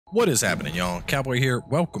What is happening, y'all? Cowboy here.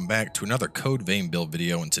 Welcome back to another Code Vein build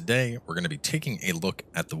video, and today we're going to be taking a look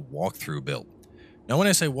at the walkthrough build. Now, when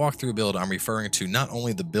I say walkthrough build, I'm referring to not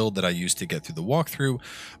only the build that I used to get through the walkthrough,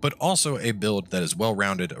 but also a build that is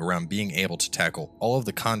well-rounded around being able to tackle all of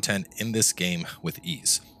the content in this game with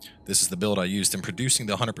ease. This is the build I used in producing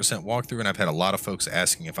the 100% walkthrough, and I've had a lot of folks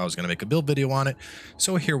asking if I was going to make a build video on it,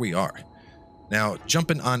 so here we are. Now,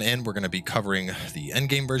 jumping on in, we're going to be covering the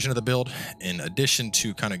endgame version of the build, in addition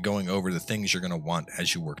to kind of going over the things you're going to want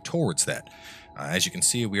as you work towards that. As you can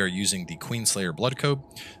see, we are using the Queenslayer blood code.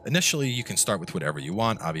 Initially, you can start with whatever you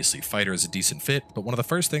want. Obviously, fighter is a decent fit, but one of the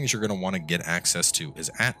first things you're going to want to get access to is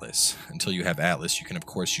Atlas. Until you have Atlas, you can of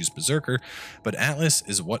course use Berserker, but Atlas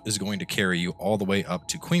is what is going to carry you all the way up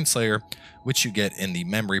to Queenslayer, which you get in the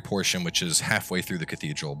memory portion, which is halfway through the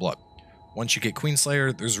Cathedral of Blood. Once you get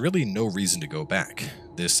Queenslayer, there's really no reason to go back.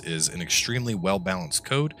 This is an extremely well-balanced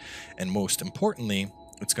code, and most importantly,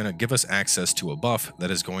 it's going to give us access to a buff that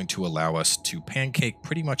is going to allow us to pancake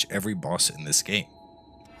pretty much every boss in this game.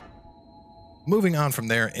 Moving on from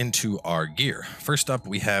there into our gear. First up,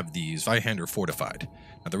 we have the Zweihander Fortified.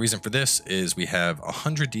 Now, the reason for this is we have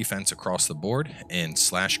 100 defense across the board in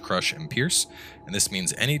Slash, Crush, and Pierce, and this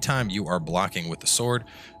means anytime you are blocking with the sword,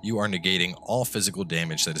 you are negating all physical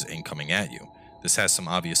damage that is incoming at you. This has some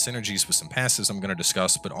obvious synergies with some passives I'm going to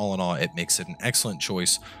discuss, but all in all, it makes it an excellent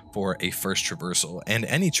choice for a first traversal and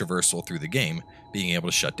any traversal through the game, being able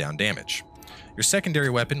to shut down damage. Your secondary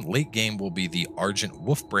weapon late game will be the Argent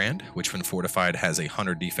Wolf brand, which when fortified has a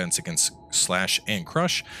 100 defense against Slash and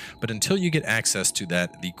Crush, but until you get access to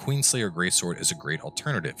that, the Queenslayer Greatsword is a great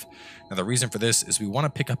alternative. Now, the reason for this is we want to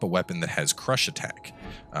pick up a weapon that has Crush attack.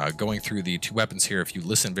 Going through the two weapons here, if you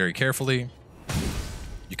listen very carefully,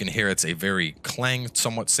 you can hear it's a very clang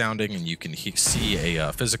somewhat sounding, and you can see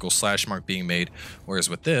a physical slash mark being made, whereas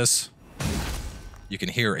with this, you can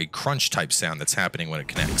hear a crunch type sound that's happening when it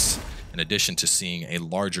connects, in addition to seeing a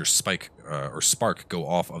larger spike or spark go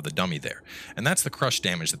off of the dummy there. And that's the crush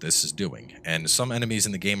damage that this is doing. And some enemies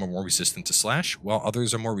in the game are more resistant to slash, while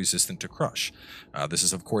others are more resistant to crush. This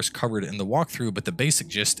is of course covered in the walkthrough, but the basic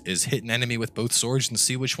gist is hit an enemy with both swords and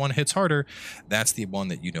see which one hits harder. That's the one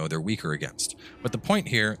that you know they're weaker against. But the point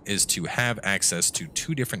here is to have access to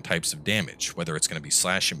two different types of damage, whether it's going to be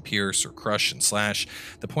slash and pierce or crush and slash.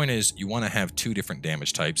 The point is you want to have two different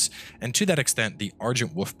damage types, and to that extent, the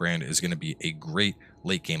Argent Wolf brand is going to be a great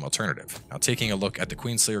late game alternative. Now, taking a look at the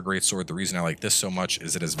Queenslayer Greatsword, the reason I like this so much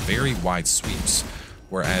is it has very wide sweeps,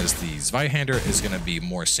 whereas the Zweihander is going to be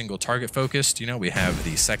more single target focused. You know, we have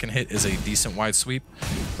the second hit is a decent wide sweep,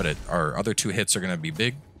 but our other two hits are going to be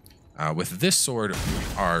big. With this sword,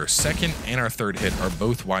 our second and our third hit are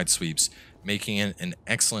both wide sweeps, making it an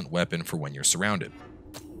excellent weapon for when you're surrounded.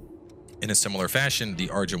 In a similar fashion, the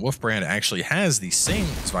Argent Wolf brand actually has the same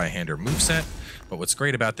Zweihander moveset, but what's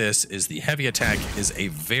great about this is the heavy attack is a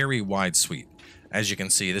very wide sweep. As you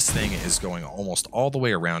can see, this thing is going almost all the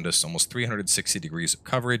way around us, almost 360 degrees of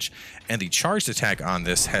coverage, and the charged attack on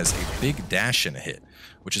this has a big dash and a hit,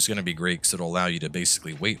 which is going to be great because it'll allow you to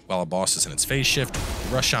basically wait while a boss is in its phase shift,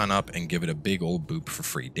 rush on up, and give it a big old boop for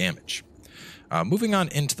free damage. Moving on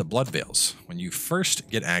into the Blood Veils. When you first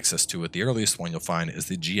get access to it, the earliest one you'll find is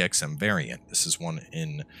the GXM variant. This is one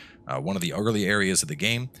in one of the early areas of the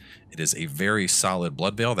game. It is a very solid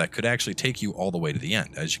Blood Veil that could actually take you all the way to the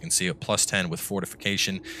end. As you can see, at plus 10 with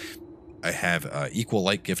fortification, I have equal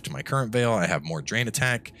light gift to my current Veil. I have more drain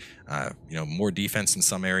attack, more defense in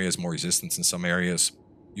some areas, more resistance in some areas.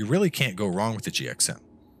 You really can't go wrong with the GXM.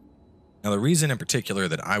 Now, the reason in particular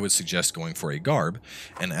that I would suggest going for a garb,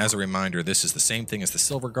 and as a reminder, this is the same thing as the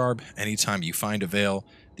silver garb. Anytime you find a veil,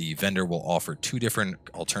 the vendor will offer two different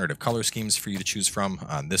alternative color schemes for you to choose from.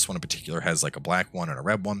 This one in particular has like a black one and a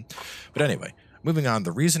red one. But anyway, moving on,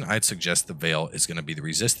 the reason I'd suggest the veil is going to be the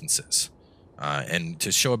resistances. And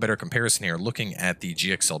to show a better comparison here, looking at the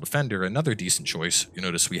GXL Defender, another decent choice, you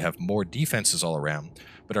notice we have more defenses all around,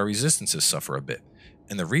 but our resistances suffer a bit.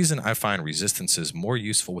 And the reason I find resistances more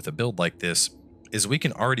useful with a build like this is we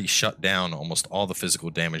can already shut down almost all the physical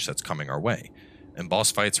damage that's coming our way. In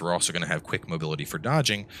boss fights, we're also going to have quick mobility for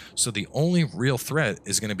dodging, so the only real threat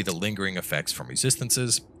is going to be the lingering effects from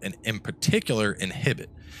resistances, and in particular, Inhibit.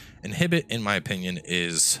 Inhibit, in my opinion,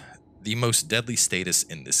 is the most deadly status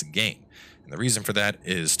in this game. And the reason for that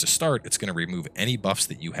is, to start, it's going to remove any buffs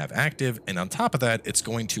that you have active, and on top of that, it's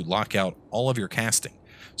going to lock out all of your casting.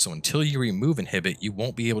 So until you remove Inhibit, you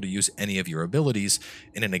won't be able to use any of your abilities,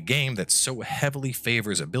 and in a game that so heavily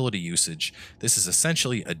favors ability usage, this is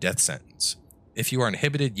essentially a death sentence. If you are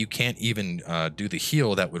inhibited, you can't even do the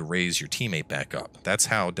heal that would raise your teammate back up. That's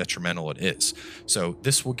how detrimental it is. So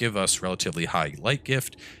this will give us relatively high light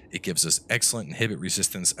gift. It gives us excellent inhibit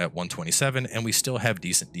resistance at 127, and we still have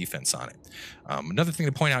decent defense on it. Another thing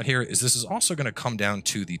to point out here is this is also going to come down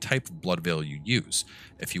to the type of blood veil you use.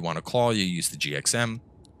 If you want a claw, you use the GXM.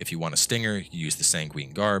 If you want a stinger, you use the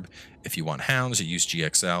sanguine garb. If you want hounds, you use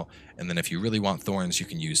GXL. And then if you really want thorns, you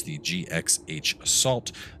can use the GXH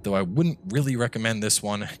assault, though I wouldn't really recommend this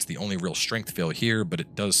one. It's the only real strength veil here, but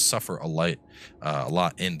it does suffer a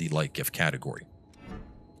lot in the light gift category.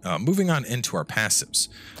 Moving on into our passives.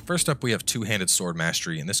 First up, we have two-handed sword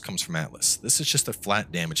mastery, and this comes from Atlas. This is just a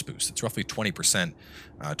flat damage boost. It's roughly 20%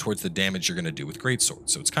 towards the damage you're going to do with greatsword.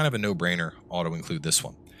 So it's kind of a no-brainer. Auto include this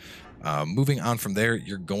one. Moving on from there,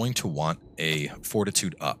 you're going to want a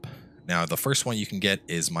fortitude up. Now, the first one you can get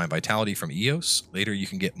is Mind Vitality from Eos. Later, you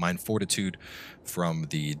can get Mind Fortitude from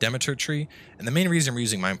the Demeter tree. And the main reason we're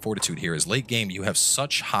using Mind Fortitude here is late game, you have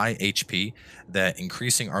such high HP that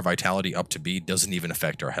increasing our Vitality up to B doesn't even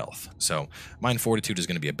affect our health. So Mind Fortitude is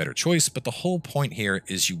going to be a better choice, but the whole point here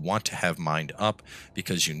is you want to have Mind up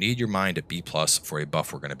because you need your Mind at B+ for a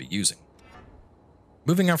buff we're going to be using.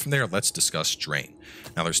 Moving on from there, let's discuss Drain.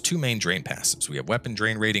 Now, there's two main Drain passives. We have Weapon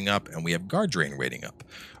Drain rating up, and we have Guard Drain rating up.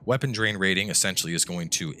 Weapon Drain rating essentially is going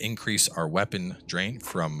to increase our weapon drain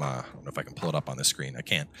from, I don't know if I can pull it up on the screen, I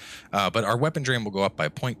can't. But our weapon drain will go up by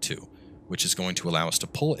 0.2, which is going to allow us to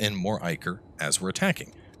pull in more Ichor as we're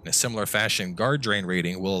attacking. In a similar fashion, Guard Drain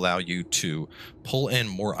rating will allow you to pull in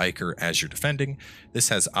more Ichor as you're defending. This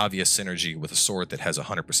has obvious synergy with a sword that has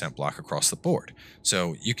 100% block across the board.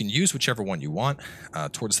 So you can use whichever one you want.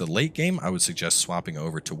 Towards the late game, I would suggest swapping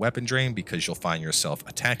over to Weapon Drain because you'll find yourself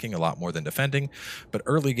attacking a lot more than defending. But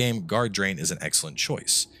early game, Guard Drain is an excellent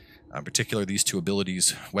choice. In particular, these two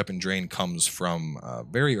abilities, Weapon Drain comes from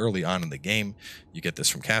very early on in the game. You get this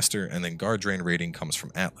from Caster, and then Guard Drain rating comes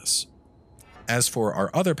from Atlas. As for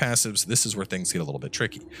our other passives, this is where things get a little bit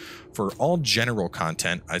tricky. For all general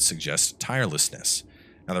content, I'd suggest Tirelessness.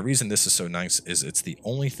 Now, the reason this is so nice is it's the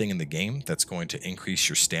only thing in the game that's going to increase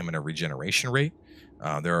your stamina regeneration rate.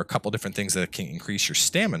 There are a couple different things that can increase your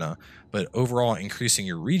stamina, but overall increasing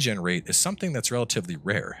your regen rate is something that's relatively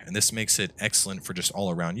rare, and this makes it excellent for just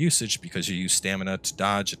all-around usage because you use stamina to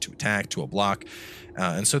dodge, to attack, to a block,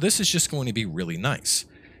 and so this is just going to be really nice.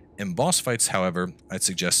 In boss fights, however, I'd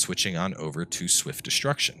suggest switching on over to Swift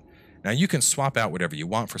Destruction. Now, you can swap out whatever you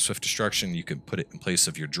want for Swift Destruction. You can put it in place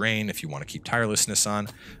of your Drain if you want to keep Tirelessness on,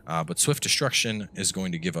 but Swift Destruction is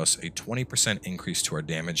going to give us a 20% increase to our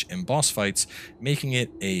damage in boss fights, making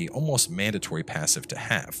it a almost mandatory passive to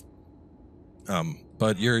have.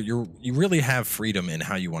 But you really have freedom in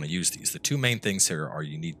how you want to use these. The two main things here are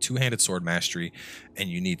you need two-handed sword mastery, and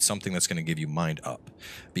you need something that's going to give you mind up.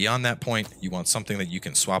 Beyond that point, you want something that you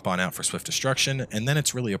can swap on out for Swift Destruction, and then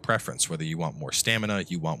it's really a preference, whether you want more stamina,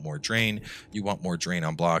 you want more drain, you want more drain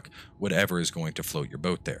on block, whatever is going to float your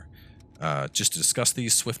boat there. Just to discuss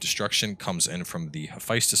these, Swift Destruction comes in from the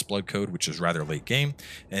Hephaestus Blood Code, which is rather late game,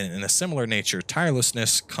 and in a similar nature,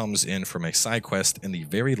 Tirelessness comes in from a side quest in the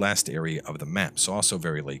very last area of the map, so also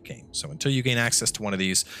very late game. So until you gain access to one of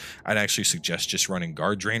these, I'd actually suggest just running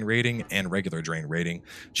Guard Drain rating and regular Drain rating,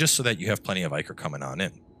 just so that you have plenty of Ichor coming on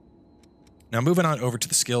in. Now, moving on over to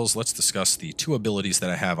the skills, let's discuss the two abilities that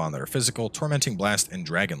I have on that are physical, Tormenting Blast and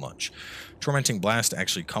Dragon Lunge. Tormenting Blast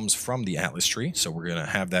actually comes from the Atlas tree, so we're going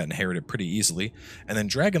to have that inherited pretty easily, and then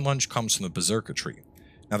Dragon Lunge comes from the Berserker tree.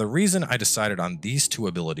 Now, the reason I decided on these two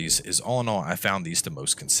abilities is, all in all, I found these the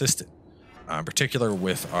most consistent. In particular,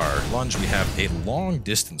 with our lunge, we have a long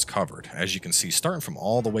distance covered. As you can see, starting from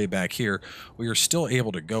all the way back here, we are still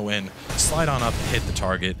able to go in, slide on up, hit the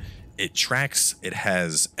target. It tracks, it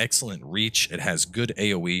has excellent reach, it has good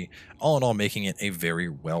AoE, all in all making it a very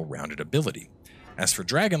well-rounded ability. As for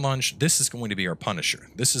Dragon Lunge, this is going to be our Punisher.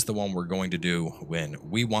 This is the one we're going to do when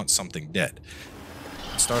we want something dead.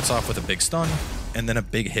 It starts off with a big stun, and then a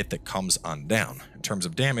big hit that comes on down. In terms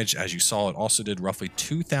of damage, as you saw, it also did roughly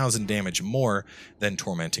 2,000 damage more than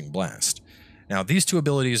Tormenting Blast. Now, these two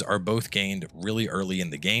abilities are both gained really early in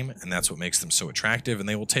the game, and that's what makes them so attractive, and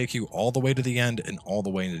they will take you all the way to the end and all the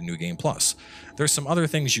way into New Game Plus. There's some other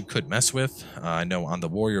things you could mess with. I know on the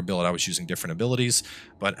Warrior build I was using different abilities,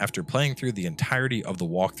 but after playing through the entirety of the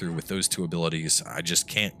walkthrough with those two abilities, I just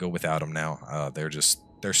can't go without them now.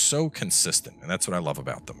 They're so consistent, and that's what I love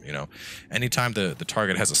about them, you know. Anytime the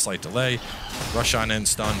target has a slight delay, rush on in,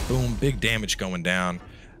 stun, boom, big damage going down.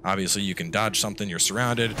 Obviously, you can dodge something, you're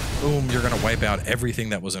surrounded, boom, you're going to wipe out everything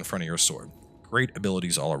that was in front of your sword. Great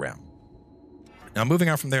abilities all around. Now, moving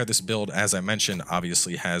on from there, this build, as I mentioned,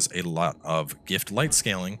 obviously has a lot of gift light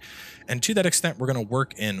scaling, and to that extent, we're going to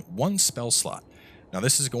work in one spell slot. Now,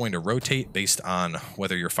 this is going to rotate based on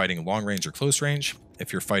whether you're fighting long range or close range.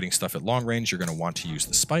 If you're fighting stuff at long range, you're going to want to use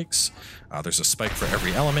the spikes. There's a spike for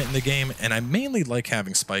every element in the game, and I mainly like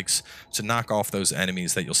having spikes to knock off those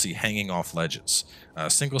enemies that you'll see hanging off ledges. A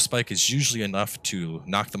single spike is usually enough to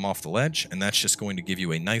knock them off the ledge, and that's just going to give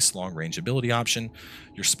you a nice long range ability option.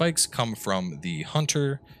 Your spikes come from the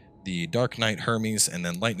Hunter, the Dark Knight Hermes, and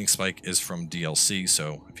then Lightning Spike is from DLC,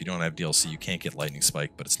 so if you don't have DLC, you can't get Lightning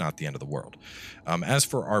Spike, but it's not the end of the world. As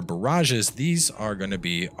for our barrages, these are going to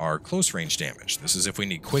be our close range damage. This is if we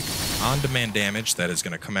need quick, on-demand damage that is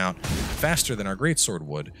going to come out faster than our Greatsword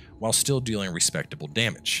would, while still dealing respectable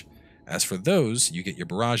damage. As for those, you get your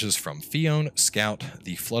barrages from Fion, Scout,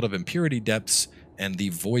 the Flood of Impurity Depths, and the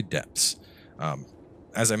Void Depths.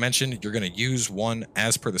 As I mentioned, you're going to use one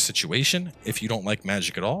as per the situation. If you don't like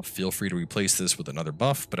magic at all, feel free to replace this with another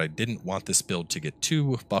buff, but I didn't want this build to get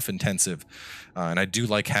too buff intensive, and I do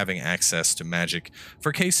like having access to magic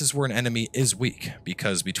for cases where an enemy is weak,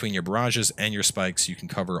 because between your barrages and your spikes, you can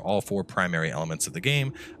cover all 4 primary elements of the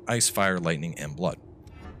game: ice, fire, lightning, and blood.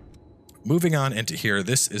 Moving on into here,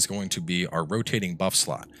 this is going to be our rotating buff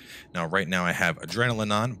slot. Now, right now I have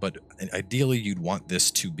Adrenaline on, but ideally you'd want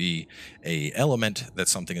this to be a element that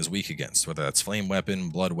something is weak against, whether that's Flame Weapon,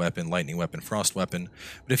 Blood Weapon, Lightning Weapon, Frost Weapon.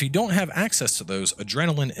 But if you don't have access to those,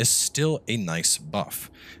 Adrenaline is still a nice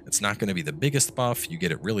buff. It's not going to be the biggest buff, you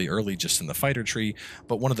get it really early just in the fighter tree,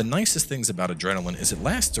 but one of the nicest things about Adrenaline is it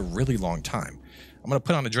lasts a really long time. I'm going to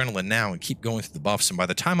put on Adrenaline now and keep going through the buffs, and by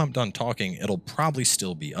the time I'm done talking, it'll probably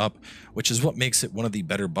still be up, which is what makes it one of the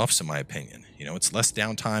better buffs in my opinion. You know, it's less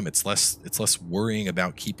downtime, it's less worrying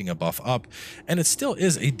about keeping a buff up, and it still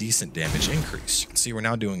is a decent damage increase. You can see we're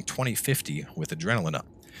now doing 2050 with Adrenaline up.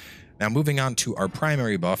 Now moving on to our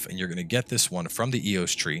primary buff, and you're going to get this one from the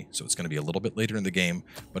Eos tree, so it's going to be a little bit later in the game,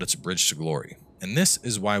 but it's Bridge to Glory. And this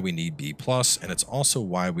is why we need B+, and it's also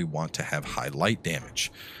why we want to have high light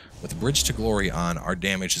damage. With Bridge to Glory on, our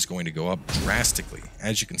damage is going to go up drastically.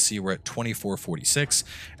 As you can see, we're at 2446,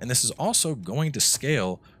 and this is also going to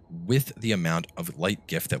scale with the amount of light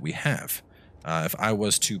gift that we have. If I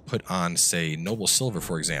was to put on, say, Noble Silver,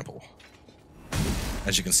 for example,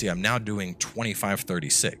 as you can see, I'm now doing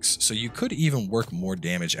 2536. So you could even work more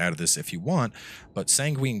damage out of this if you want, but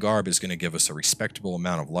Sanguine Garb is going to give us a respectable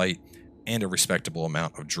amount of light and a respectable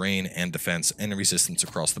amount of drain and defense and resistance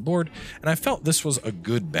across the board, and I felt this was a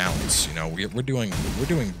good balance. You know, we're doing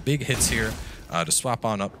big hits here to swap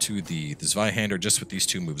on up to the Zweihander just with these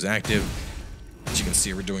 2 moves active. As you can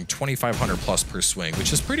see, we're doing 2500 plus per swing,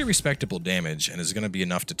 which is pretty respectable damage and is going to be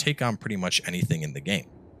enough to take on pretty much anything in the game.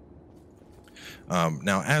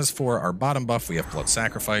 Now, as for our bottom buff, we have Blood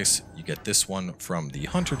Sacrifice. You get this one from the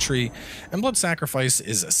Hunter tree, and Blood Sacrifice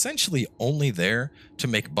is essentially only there to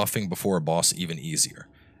make buffing before a boss even easier.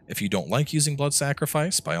 If you don't like using Blood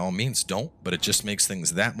Sacrifice, by all means don't, but it just makes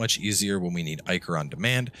things that much easier when we need Ichor on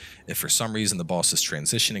demand. If for some reason the boss is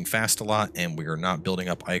transitioning fast a lot and we are not building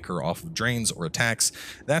up Ichor off of drains or attacks,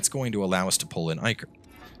 that's going to allow us to pull in Ichor.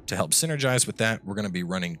 To help synergize with that, we're going to be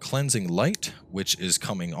running Cleansing Light, which is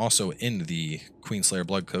coming also in the Queenslayer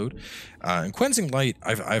Blood Code. And Cleansing Light,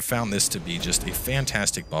 I've found this to be just a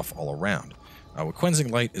fantastic buff all around. What Cleansing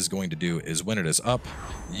Light is going to do is when it is up,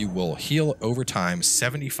 you will heal over time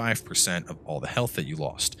 75% of all the health that you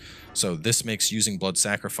lost. So this makes using Blood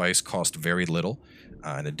Sacrifice cost very little.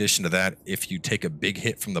 In addition to that, if you take a big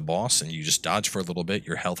hit from the boss and you just dodge for a little bit,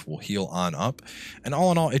 your health will heal on up. And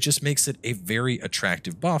all in all, it just makes it a very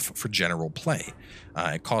attractive buff for general play.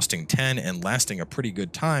 Costing 10 and lasting a pretty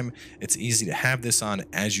good time, it's easy to have this on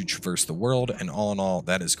as you traverse the world, and all in all,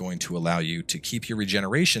 that is going to allow you to keep your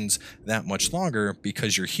regenerations that much longer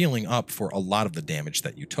because you're healing up for a lot of the damage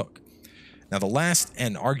that you took. Now, the last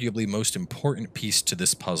and arguably most important piece to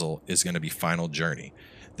this puzzle is going to be Final Journey.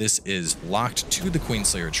 This is locked to the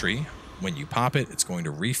Queenslayer tree. When you pop it, it's going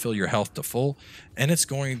to refill your health to full, and it's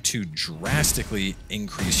going to drastically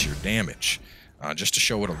increase your damage. Just to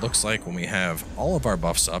show what it looks like when we have all of our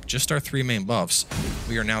buffs up, just our 3 main buffs,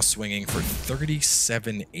 we are now swinging for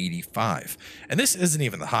 3785. And this isn't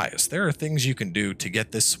even the highest. There are things you can do to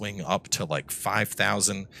get this swing up to like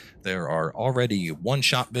 5,000. There are already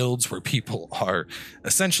one-shot builds where people are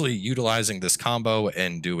essentially utilizing this combo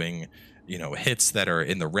and doing, you know, hits that are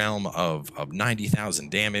in the realm of 90,000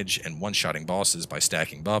 damage and one-shotting bosses by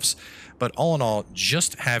stacking buffs. But all in all,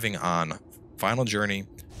 just having on Final Journey,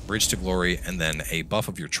 Bridge to Glory, and then a buff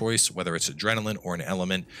of your choice, whether it's Adrenaline or an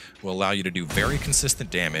element, will allow you to do very consistent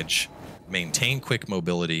damage, maintain quick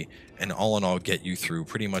mobility, and all in all get you through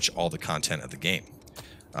pretty much all the content of the game.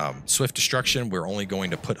 Swift destruction we're only going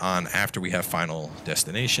to put on after we have final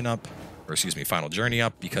destination up, or excuse me, final journey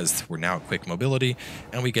up, because we're now at quick mobility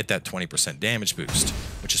and we get that 20% damage boost,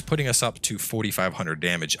 which is putting us up to 4,500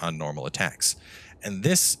 damage on normal attacks. And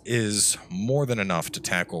this is more than enough to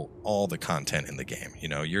tackle all the content in the game. You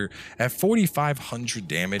know, you're at 4,500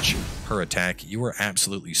 damage per attack. You are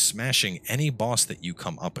absolutely smashing any boss that you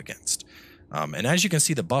come up against. And as you can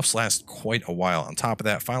see, the buffs last quite a while. On top of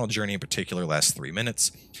that, final journey in particular lasts 3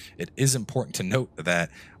 minutes. It is important to note that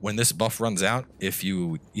when this buff runs out, if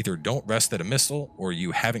you either don't rest at a missile or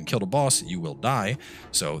you haven't killed a boss, you will die.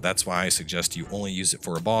 So that's why I suggest you only use it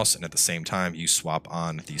for a boss, and at the same time you swap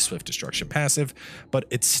on the Swift Destruction passive. But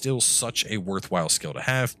it's still such a worthwhile skill to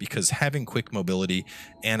have, because having quick mobility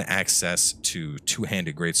and access to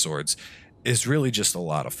two-handed greatswords is really just a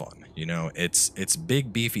lot of fun. You know, it's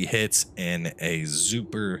big beefy hits in a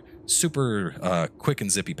super quick and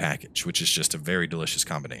zippy package, which is just a very delicious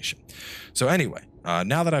combination. So anyway,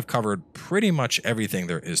 now that I've covered pretty much everything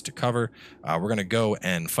there is to cover, we're gonna go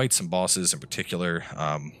and fight some bosses. In particular,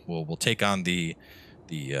 we'll take on the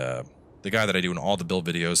guy that I do in all the build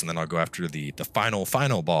videos, and then I'll go after the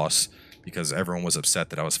final boss, because everyone was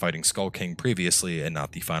upset that I was fighting Skull King previously and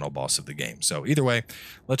not the final boss of the game. So either way,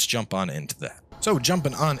 let's jump on into that. So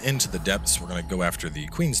jumping on into the depths, we're going to go after the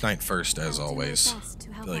Queen's Knight first, as always.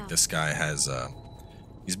 I feel like this guy has,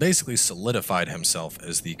 he's basically solidified himself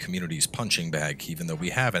as the community's punching bag, even though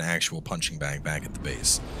we have an actual punching bag back at the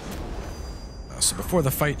base. So before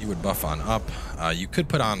the fight, you would buff on up. You could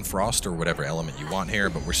put on Frost or whatever element you want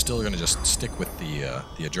here, but we're still going to just stick with the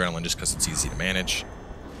Adrenaline just because it's easy to manage.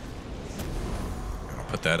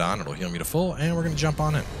 Put that on, it'll heal me to full, and we're going to jump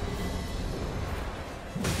on in.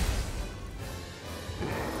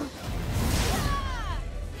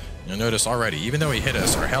 You'll notice already, even though he hit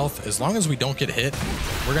us, our health, as long as we don't get hit,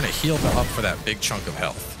 we're going to heal up for that big chunk of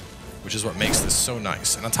health, which is what makes this so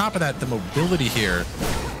nice. And on top of that, the mobility here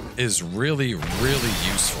is really, really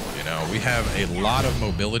useful. You know, we have a lot of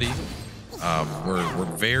mobility. We're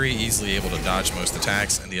very easily able to dodge most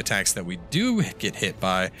attacks, and the attacks that we do get hit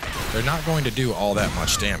by, they're not going to do all that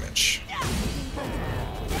much damage.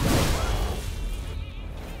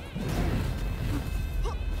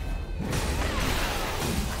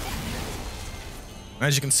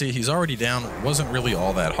 As you can see, he's already down. It wasn't really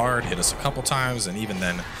all that hard. Hit us a couple times, and even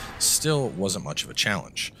then, still wasn't much of a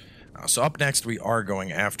challenge. So up next, we are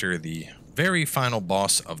going after the very final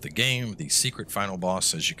boss of the game, the secret final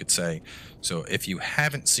boss, as you could say. So if you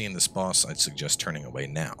haven't seen this boss, I'd suggest turning away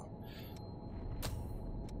now.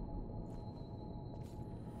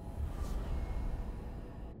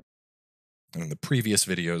 In the previous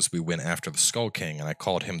videos, we went after the Skull King, and I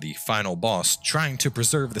called him the final boss, trying to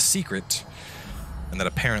preserve the secret, and that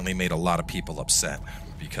apparently made a lot of people upset,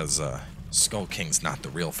 because Skull King's not the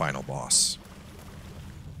real final boss.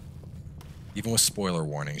 Even with spoiler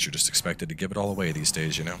warnings, you're just expected to give it all away these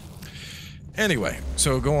days, you know? Anyway,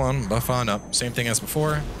 so go on, buff on up. Same thing as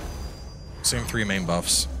before. Same 3 main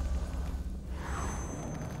buffs.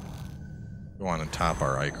 Go on and top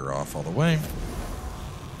our Iker off all the way.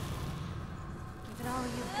 Give it all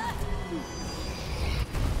you've got.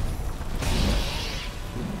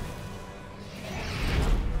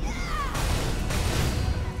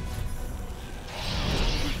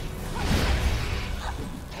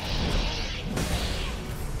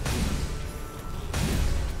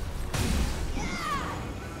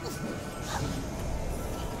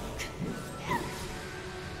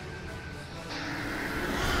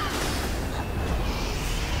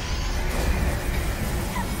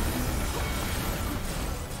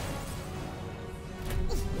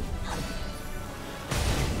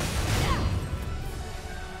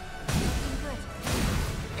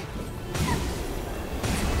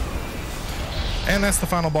 And that's the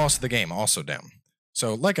final boss of the game, also down.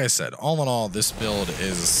 So like I said, all in all, this build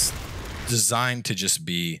is designed to just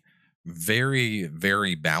be very,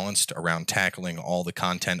 very balanced around tackling all the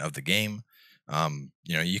content of the game.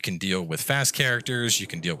 You know, you can deal with fast characters, you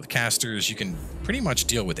can deal with casters, you can pretty much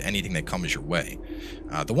deal with anything that comes your way.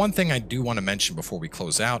 The one thing I do want to mention before we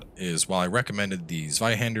close out is, while I recommended the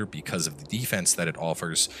Zweihander because of the defense that it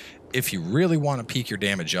offers, if you really want to peak your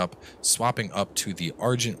damage up, swapping up to the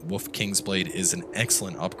Argent Wolf Kingsblade is an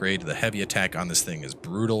excellent upgrade. The heavy attack on this thing is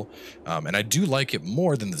brutal, and I do like it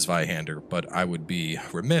more than the Zweihander, but I would be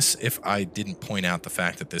remiss if I didn't point out the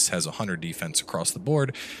fact that this has 100 defense across the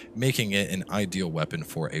board, making it an ideal weapon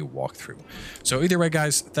for a walkthrough. So either way,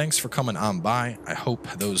 guys, thanks for coming on by. I hope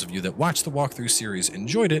those of you that watched the walkthrough series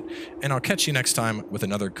enjoyed it, and I'll catch you next time with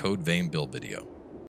another Code Vein build video.